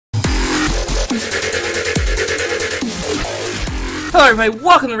Hello everybody,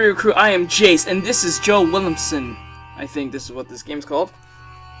 welcome to Reaver Crew. I am Jace, and this is Joe Williamson. I think this is what this game's called.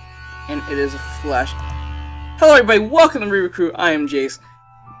 And it is a Flash. Hello everybody, welcome to Reaver Crew. I am Jace.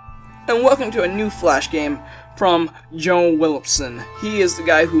 And welcome to a new Flash game from Joe Williamson. He is the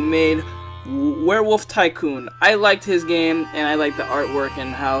guy who made Werewolf Tycoon. I liked his game, and I liked the artwork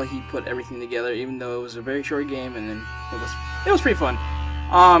and how he put everything together, even though it was a very short game, and then it was pretty fun.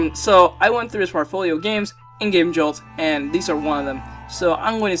 So I went through his portfolio of games, in-game Jolt, and these are one of them. So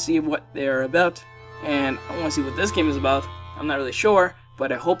I'm going to see what they're about, and I want to see what this game is about. I'm not really sure,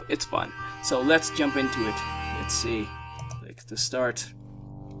 but I hope it's fun. So let's jump into it. Let's see. Click to start.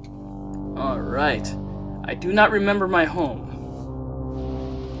 Alright. I do not remember my home.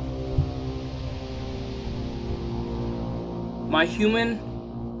 My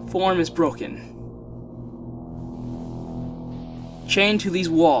human form is broken. Chained to these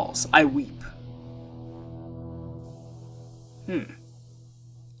walls, I weep.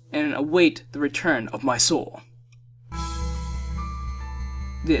 And await the return of my soul.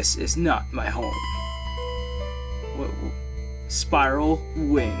 This is not my home. Spiral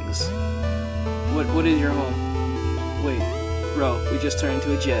wings. What is your home? Wait, bro, we just turned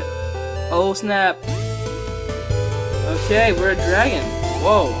into a jet. Oh snap! Okay, we're a dragon.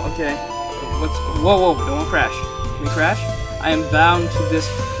 Whoa, okay. Whoa, don't crash. Can we crash? I am bound to this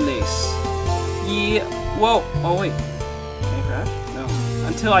place. Yeah. Whoa. Oh wait. Can I crash? No.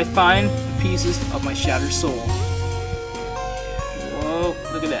 Until I find the pieces of my shattered soul. Whoa!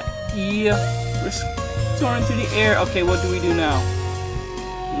 Look at that. Yeah. We're soaring through the air. Okay, what do we do now?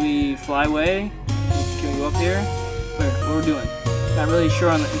 We fly away? Can we go up here? What are we doing? Not really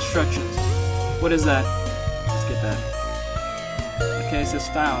sure on the instructions. What is that? Let's get that. Okay, it says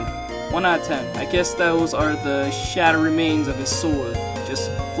found. 1 out of 10. I guess those are the shattered remains of his sword, just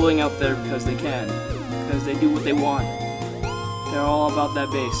floating out there because they can. Because they do what they want. They're all about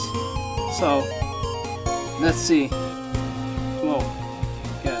that base. So, let's see. Whoa.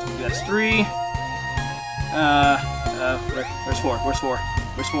 Okay, that's 3. Where's 4? Where's 4?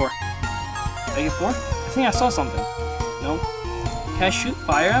 Where's 4? Did I get 4? I think I saw something. No? Can I shoot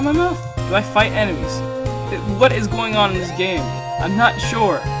fire at my mouth? Do I fight enemies? What is going on in this game? I'm not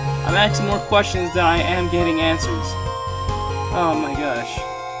sure. I'm asking more questions than I am getting answers. Oh my gosh.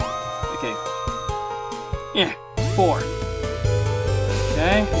 Okay. Yeah, 4.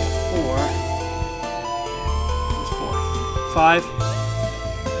 Okay, 4. Where's 4? 5.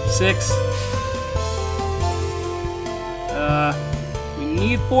 6. We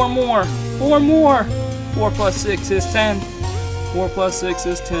need 4 more. 4 more! 4 plus 6 is 10. 4 plus 6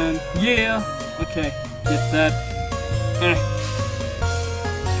 is 10. Yeah! Okay, get that.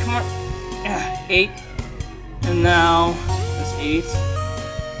 Come on. 8. And now, that's 8. 7.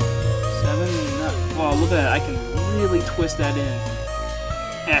 Wow, look at that. I can really twist that in.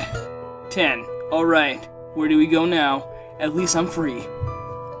 10. Alright. Where do we go now? At least I'm free.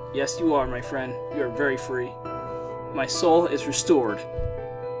 Yes, you are, my friend. You are very free. My soul is restored.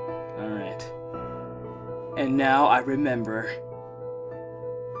 Alright. And now I remember.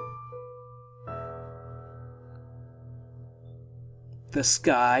 The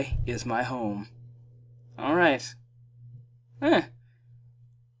sky is my home. Alright.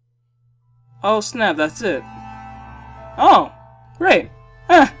 Oh snap, that's it. Oh, great.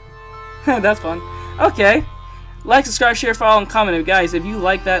 That's fun. Okay. Like, subscribe, share, follow, and comment. Guys, if you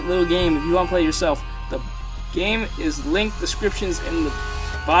like that little game, if you want to play it yourself, the game is linked descriptions in the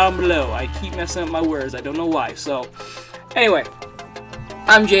bottom below. I keep messing up my words. I don't know why. So, anyway.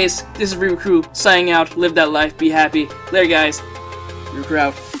 I'm Jace. This is Reaver Crew signing out. Live that life. Be happy. Later, guys. Reaver Crew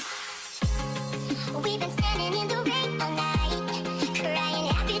out.